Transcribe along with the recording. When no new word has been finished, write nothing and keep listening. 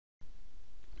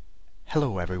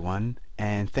Hello everyone,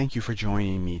 and thank you for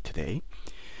joining me today.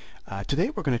 Today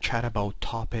we're going to chat about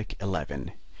topic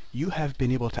 11. You have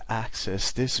been able to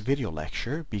access this video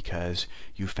lecture because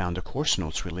you found the course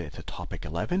notes related to topic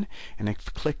 11 and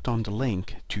have clicked on the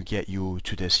link to get you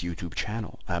to this YouTube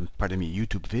channel,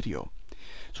 YouTube video.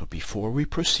 So before we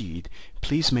proceed,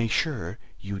 please make sure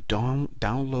you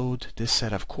download this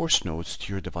set of course notes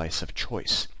to your device of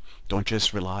choice. Don't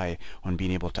just rely on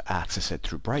being able to access it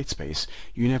through Brightspace.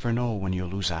 You never know when you'll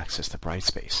lose access to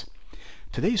Brightspace.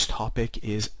 Today's topic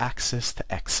is access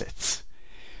to exits.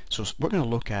 So we're going to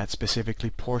look at specifically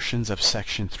portions of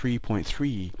section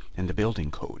 3.3 in the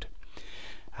building code.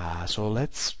 So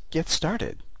let's get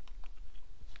started.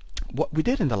 What we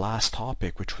did in the last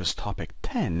topic, which was topic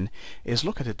 10, is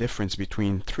look at the difference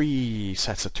between three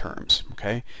sets of terms.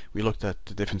 Okay, we looked at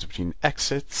the difference between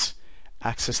exits,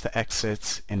 access to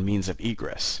exits, and means of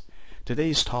egress.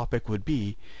 Today's topic would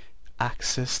be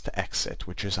access to exit,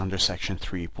 which is under section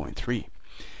 3.3.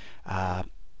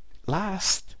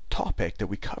 Last topic that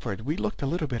we covered, we looked a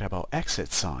little bit about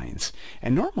exit signs,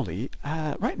 and normally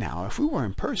right now, if we were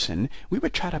in person, we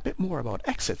would chat a bit more about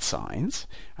exit signs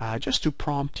just to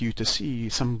prompt you to see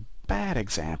some bad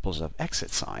examples of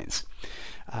exit signs.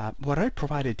 What I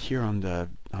provided here on the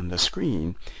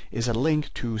screen is a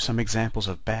link to some examples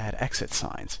of bad exit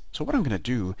signs. So what I'm going to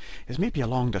do is maybe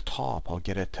along the top I'll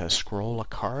get it to scroll a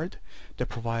card that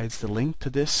provides the link to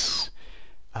this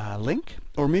link,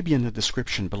 or maybe in the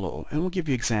description below, and we'll give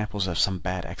you examples of some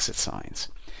bad exit signs.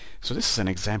 So this is an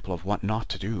example of what not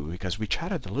to do, because we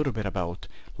chatted a little bit about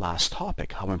last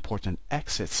topic how important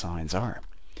exit signs are.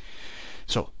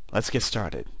 So let's get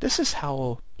started. This is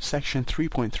how section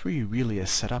 3.3 really is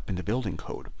set up in the building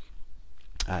code.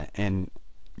 And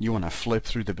you want to flip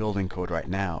through the building code right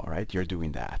now, right? You're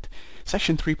doing that.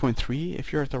 Section 3.3,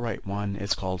 if you're at the right one,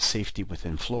 it's called safety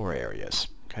within floor areas.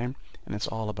 Okay? And it's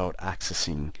all about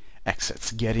accessing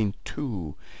exits, getting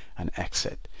to an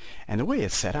exit. And the way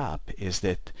it's set up is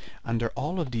that under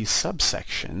all of these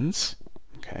subsections,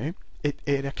 okay,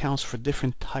 it accounts for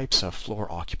different types of floor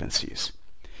occupancies.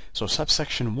 So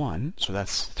subsection 1, so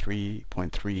that's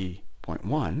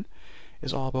 3.3.1,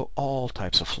 is all about all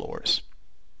types of floors.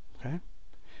 Okay?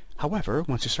 However,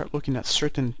 once you start looking at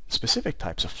certain specific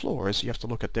types of floors, you have to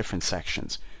look at different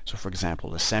sections. So for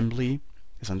example, assembly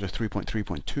is under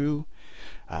 3.3.2,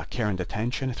 care and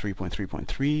detention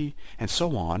 3.3.3, and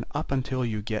so on up until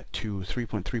you get to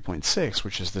 3.3.6,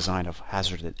 which is design of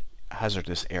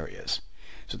hazardous areas.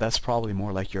 So that's probably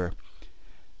more like your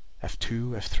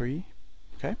F2, F3.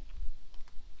 Okay?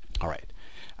 Alright.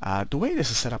 The way this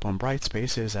is set up on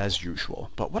Brightspace is as usual,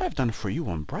 but what I've done for you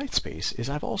on Brightspace is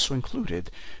I've also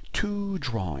included two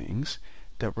drawings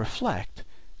that reflect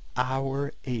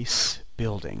our ACE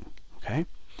building. Okay?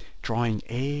 Drawing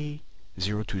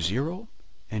A020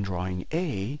 and drawing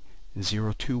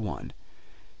A021.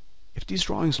 If these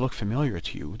drawings look familiar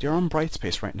to you, they're on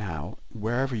Brightspace right now,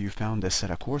 wherever you found this set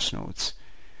of course notes,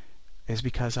 is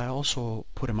because I also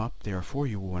put them up there for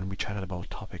you when we chatted about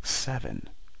topic 7.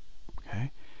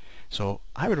 Okay? So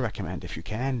I would recommend, if you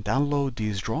can, download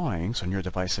these drawings on your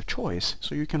device of choice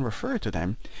so you can refer to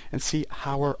them and see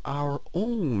how our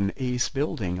own ACE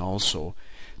building also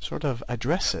sort of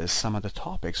addresses some of the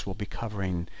topics we'll be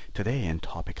covering today in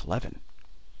topic 11.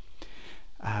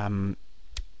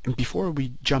 Before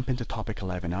we jump into topic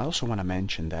 11, I also want to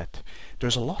mention that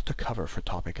there's a lot to cover for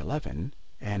topic 11,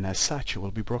 and as such it will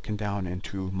be broken down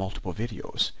into multiple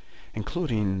videos,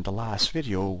 including the last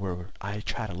video where I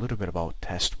chat a little bit about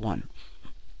test 1.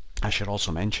 I should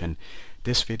also mention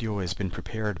this video has been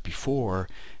prepared before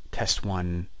test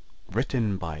 1,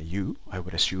 written by you, I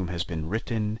would assume has been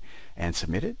written and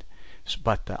submitted,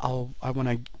 but I want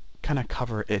to kind of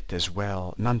cover it as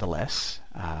well nonetheless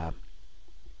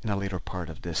in a later part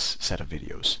of this set of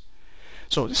videos.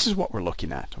 So this is what we're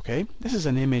looking at, okay? This is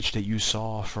an image that you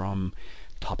saw from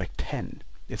topic 10.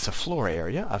 It's a floor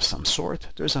area of some sort.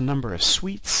 There's a number of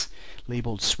suites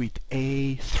labeled suite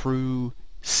A through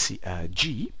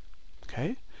G,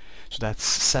 okay? So that's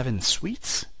 7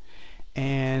 suites,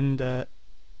 and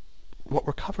what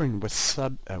we're covering with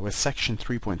section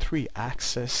 3.3,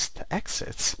 access to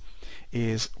exits,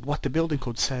 is what the building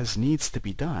code says needs to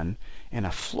be done in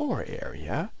a floor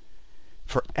area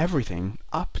for everything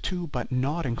up to but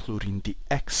not including the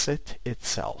exit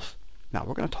itself. Now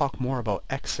we're going to talk more about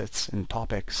exits in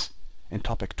topic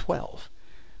 12.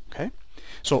 Okay?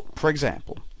 So for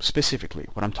example, specifically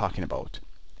what I'm talking about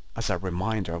as a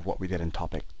reminder of what we did in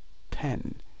topic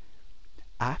 10,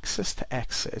 access to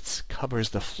exits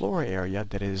covers the floor area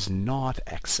that is not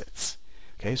exits.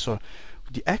 Okay, so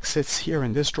the exits here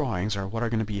in this drawings are what are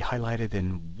going to be highlighted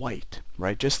in white,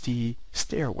 right? Just the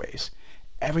stairways.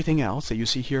 Everything else that you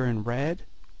see here in red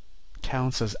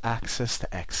counts as access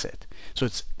to exit. So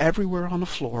it's everywhere on the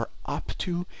floor up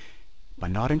to,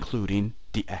 but not including,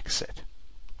 the exit.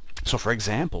 So for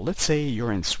example, let's say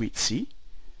you're in Suite C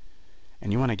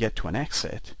and you want to get to an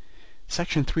exit.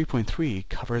 Section 3.3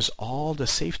 covers all the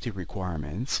safety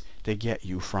requirements that get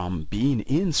you from being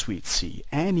in Suite C,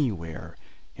 anywhere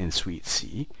in Suite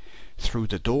C, through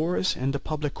the doors in the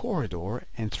public corridor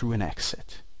and through an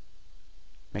exit.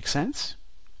 Make sense?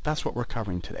 That's what we're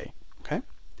covering today, okay?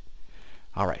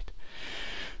 All right.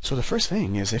 So the first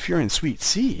thing is, if you're in Suite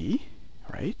C,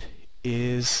 right,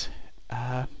 is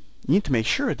you need to make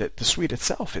sure that the suite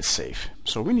itself is safe.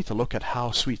 So we need to look at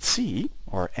how Suite C,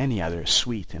 or any other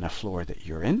suite in a floor that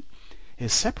you're in,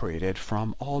 is separated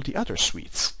from all the other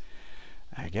suites.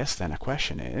 I guess then a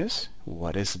question is,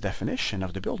 what is the definition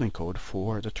of the building code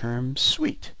for the term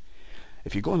suite?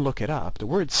 If you go and look it up, the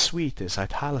word suite is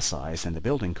italicized in the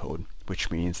building code, which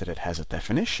means that it has a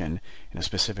definition in a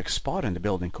specific spot in the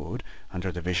building code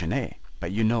under Division A.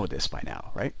 But you know this by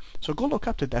now, right? So go look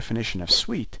up the definition of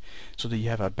suite so that you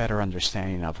have a better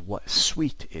understanding of what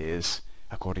suite is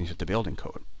according to the building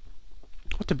code.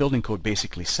 What the building code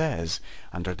basically says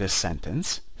under this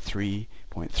sentence,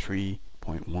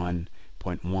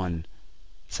 3.3.1.1,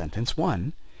 sentence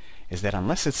 1, is that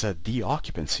unless it's a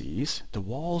D-occupancies, the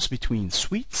walls between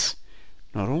suites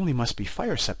not only must be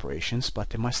fire separations, but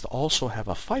they must also have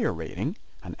a fire rating,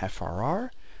 an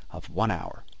FRR, of 1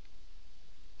 hour.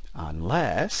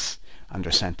 Unless,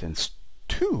 under sentence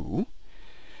 2,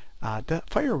 the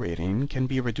fire rating can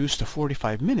be reduced to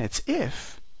 45 minutes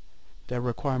if the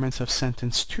requirements of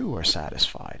sentence 2 are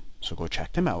satisfied. So go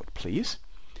check them out, please.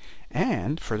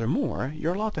 And furthermore,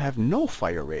 you're allowed to have no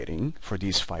fire rating for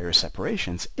these fire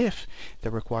separations if the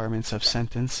requirements of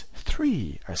sentence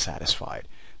 3 are satisfied.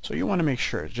 So you want to make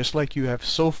sure, just like you have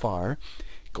so far,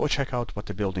 go check out what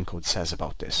the building code says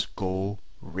about this. Go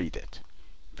read it.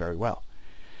 Very well.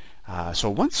 So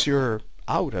once you're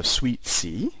out of Suite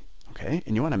C, okay,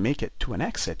 and you want to make it to an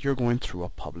exit, you're going through a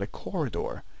public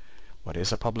corridor. What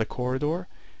is a public corridor?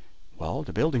 Well,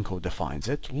 the building code defines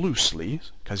it loosely,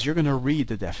 because you're going to read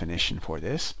the definition for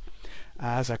this,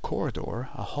 as a corridor,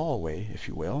 a hallway, if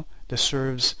you will, that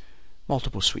serves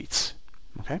multiple suites.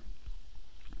 Okay?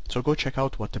 So go check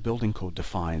out what the building code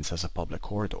defines as a public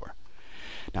corridor.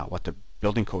 Now, what the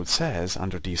building code says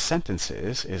under these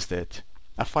sentences is that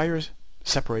a fire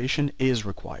separation is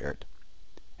required.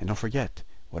 And don't forget,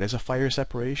 what is a fire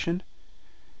separation?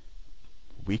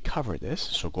 We cover this,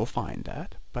 so go find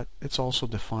that, but it's also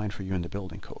defined for you in the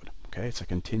building code. Okay, it's a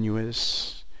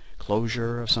continuous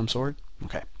closure of some sort.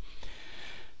 Okay.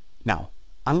 Now,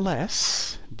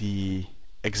 unless the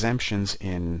exemptions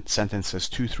in sentences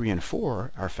 2, 3, and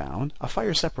 4 are found, a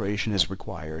fire separation is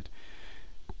required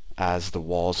as the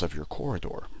walls of your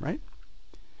corridor, right?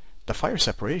 The fire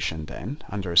separation, then,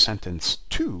 under sentence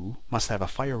 2, must have a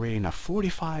fire rating of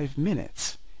 45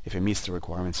 minutes if it meets the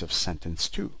requirements of sentence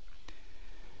 2.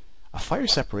 A fire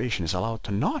separation is allowed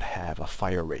to not have a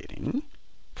fire rating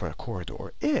for a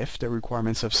corridor if the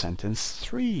requirements of sentence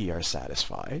 3 are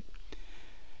satisfied.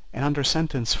 And under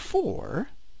sentence 4,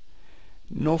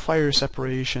 no fire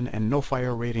separation and no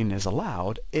fire rating is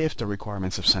allowed if the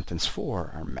requirements of sentence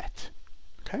 4 are met.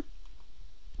 Okay?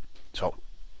 So,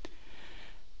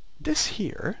 this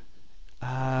here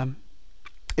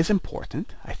is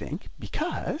important, I think,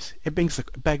 because it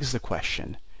begs the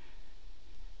question,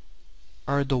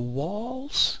 are the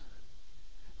walls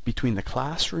between the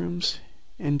classrooms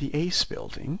and the ACE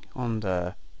building, on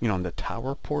the on the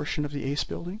tower portion of the ACE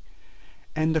building,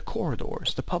 and the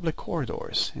corridors, the public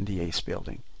corridors in the ACE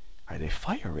building, are they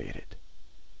fire rated?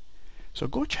 So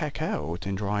go check out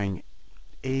in drawing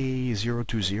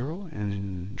A020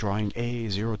 and drawing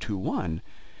A021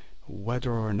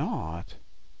 whether or not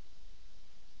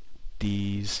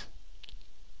these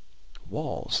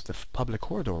walls, the public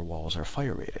corridor walls, are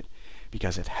fire rated,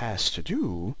 because it has to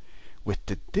do with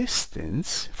the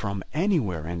distance from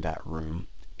anywhere in that room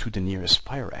to the nearest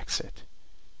fire exit.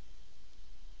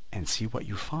 And see what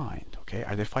you find. Okay,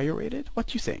 are they fire rated? What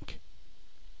do you think?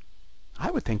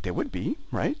 I would think they would be,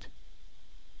 right?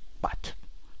 But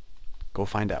go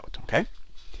find out, okay?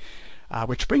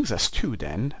 Which brings us to,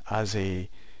 then, as a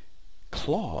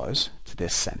clause to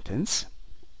this sentence,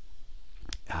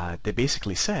 that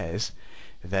basically says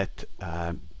that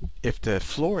if the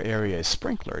floor area is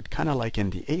sprinklered, kind of like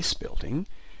in the ACE building,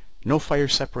 no fire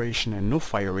separation and no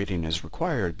fire rating is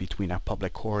required between a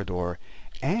public corridor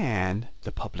and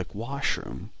the public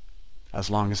washroom as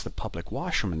long as the public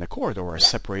washroom and the corridor are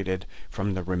separated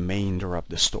from the remainder of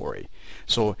the story.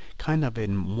 So kind of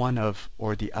in one of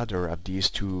or the other of these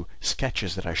two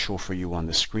sketches that I show for you on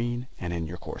the screen and in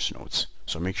your course notes.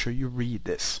 So make sure you read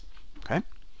this. Okay?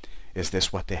 Is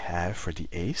this what they have for the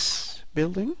ACE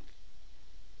building?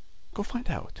 Go find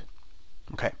out.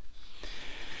 Okay.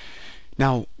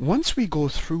 Now, once we go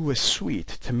through a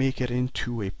suite to make it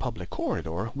into a public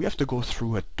corridor, we have to go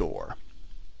through a door.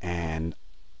 And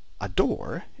a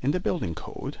door in the building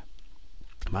code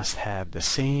must have the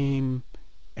same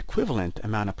equivalent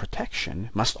amount of protection,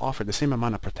 must offer the same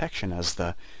amount of protection as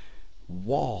the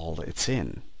wall it's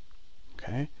in.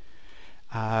 Okay?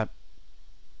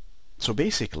 So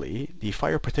basically, the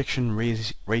fire protection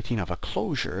rating of a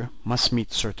closure must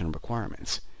meet certain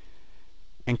requirements.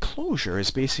 Enclosure is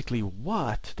basically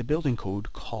what the building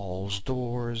code calls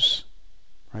doors,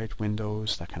 right?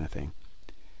 Windows, that kind of thing.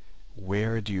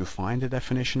 Where do you find the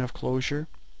definition of closure?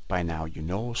 By now you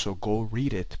know, so go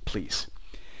read it, please.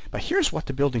 But here's what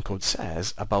the building code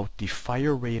says about the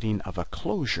fire rating of a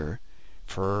closure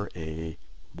for a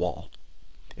wall.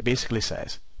 It basically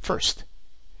says, first,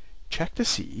 check to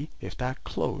see if that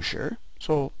closure,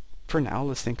 so for now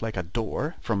let's think like a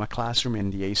door from a classroom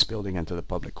in the ACE building into the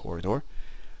public corridor,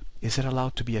 is it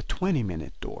allowed to be a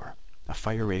 20-minute door, a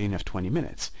fire rating of 20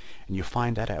 minutes? And you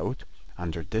find that out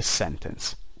under this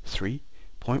sentence,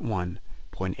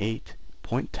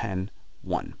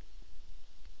 3.1.8.10.1.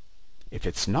 If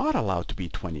it's not allowed to be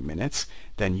 20 minutes,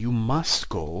 then you must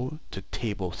go to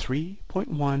table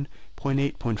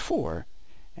 3.1.8.4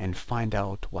 and find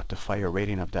out what the fire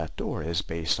rating of that door is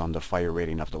based on the fire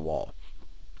rating of the wall.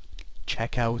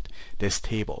 Check out this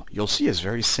table. You'll see it's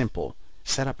very simple,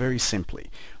 set up very simply.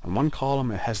 On one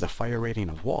column it has the fire rating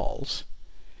of walls,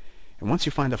 and once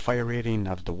you find the fire rating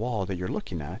of the wall that you're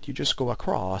looking at, you just go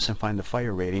across and find the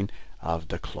fire rating of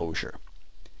the closure.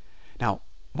 Now,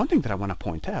 one thing that I want to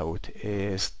point out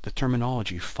is the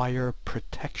terminology fire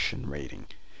protection rating.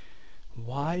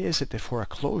 Why is it that for a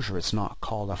closure it's not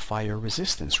called a fire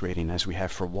resistance rating as we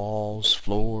have for walls,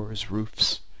 floors,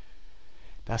 roofs?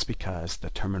 That's because the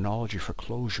terminology for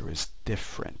closure is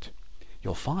different.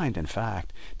 You'll find, in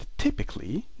fact, that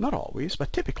typically, not always,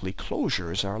 but typically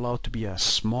closures are allowed to be a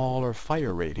smaller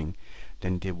fire rating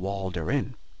than the wall they're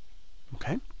in.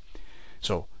 Okay?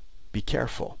 So be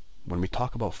careful. When we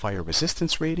talk about fire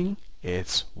resistance rating,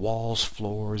 it's walls,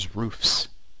 floors, roofs,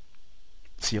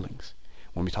 ceilings.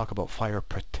 When we talk about fire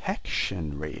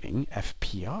protection rating,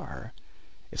 FPR,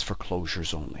 it's for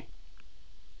closures only.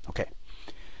 Okay.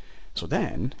 So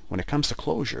then, when it comes to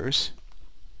closures,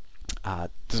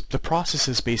 the process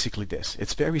is basically this.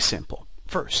 It's very simple.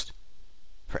 First,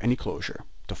 for any closure,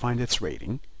 to find its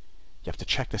rating, you have to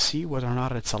check to see whether or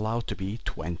not it's allowed to be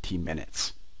 20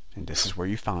 minutes. And this is where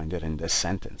you find it in this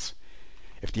sentence.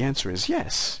 If the answer is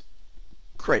yes,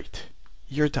 great,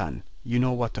 you're done. You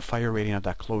know what the fire rating of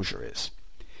that closure is.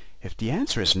 If the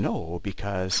answer is no,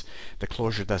 because the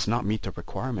closure does not meet the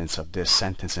requirements of this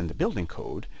sentence in the building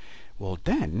code, well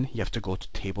then you have to go to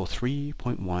table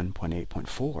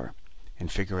 3.1.8.4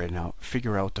 and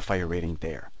figure out the fire rating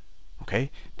there.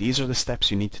 Okay? These are the steps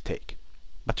you need to take.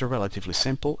 But they're relatively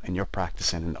simple and you're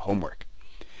practicing in the homework.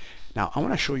 Now I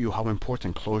want to show you how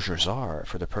important closures are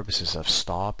for the purposes of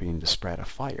stopping the spread of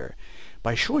fire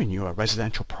by showing you a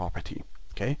residential property.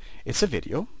 Okay? It's a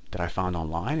video that I found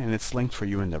online and it's linked for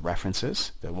you in the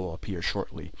references that will appear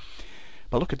shortly.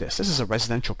 But look at this. This is a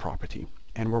residential property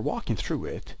and we're walking through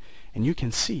it and you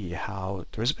can see how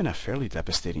there's been a fairly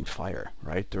devastating fire,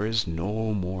 right? There is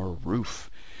no more roof.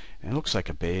 And it looks like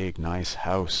a big, nice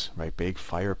house, right? Big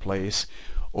fireplace,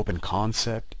 open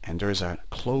concept, and there's a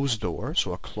closed door,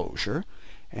 so a closure.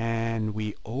 And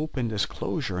we open this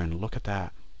closure and look at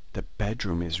that. The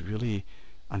bedroom is really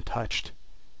untouched.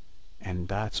 And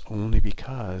that's only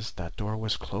because that door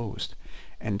was closed.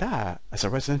 And that, as a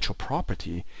residential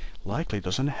property, likely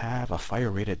doesn't have a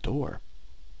fire-rated door.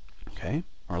 Okay?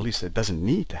 Or at least it doesn't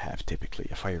need to have typically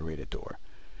a fire-rated door.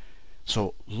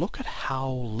 So look at how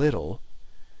little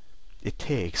it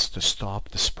takes to stop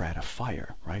the spread of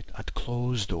fire, right? A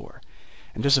closed door.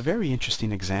 And there's a very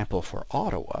interesting example for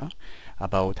Ottawa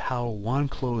about how one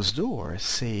closed door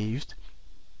saved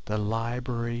the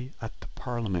library at the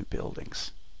Parliament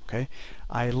buildings. Okay?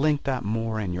 I linked that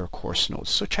more in your course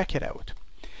notes, so check it out.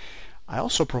 I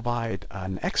also provide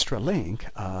an extra link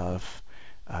of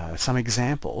some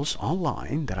examples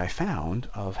online that I found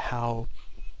of how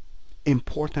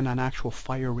important an actual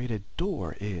fire-rated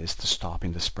door is to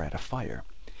stopping the spread of fire.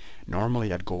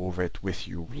 Normally I'd go over it with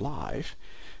you live,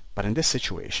 But in this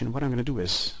situation, what I'm going to do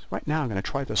is, right now I'm going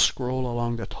to try to scroll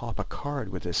along the top a card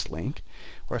with this link,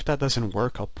 or if that doesn't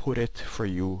work, I'll put it for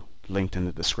you linked in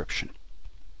the description.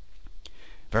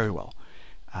 Very well.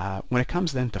 When it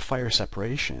comes then to fire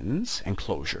separations and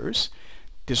closures,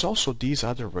 there's also these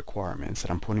other requirements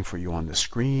that I'm putting for you on the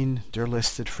screen. They're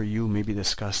listed for you, maybe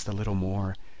discussed a little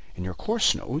more in your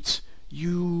course notes.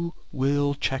 You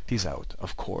will check these out,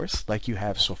 of course, like you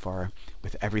have so far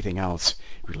with everything else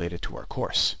related to our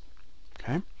course.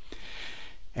 Okay?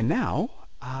 And now,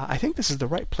 I think this is the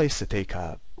right place to take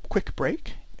a quick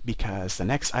break, because the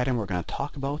next item we're going to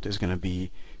talk about is going to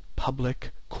be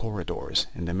public corridors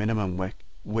and the minimum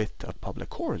width of public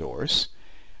corridors.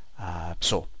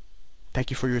 So,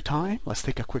 thank you for your time. Let's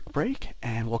take a quick break,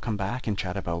 and we'll come back and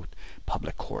chat about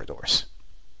public corridors.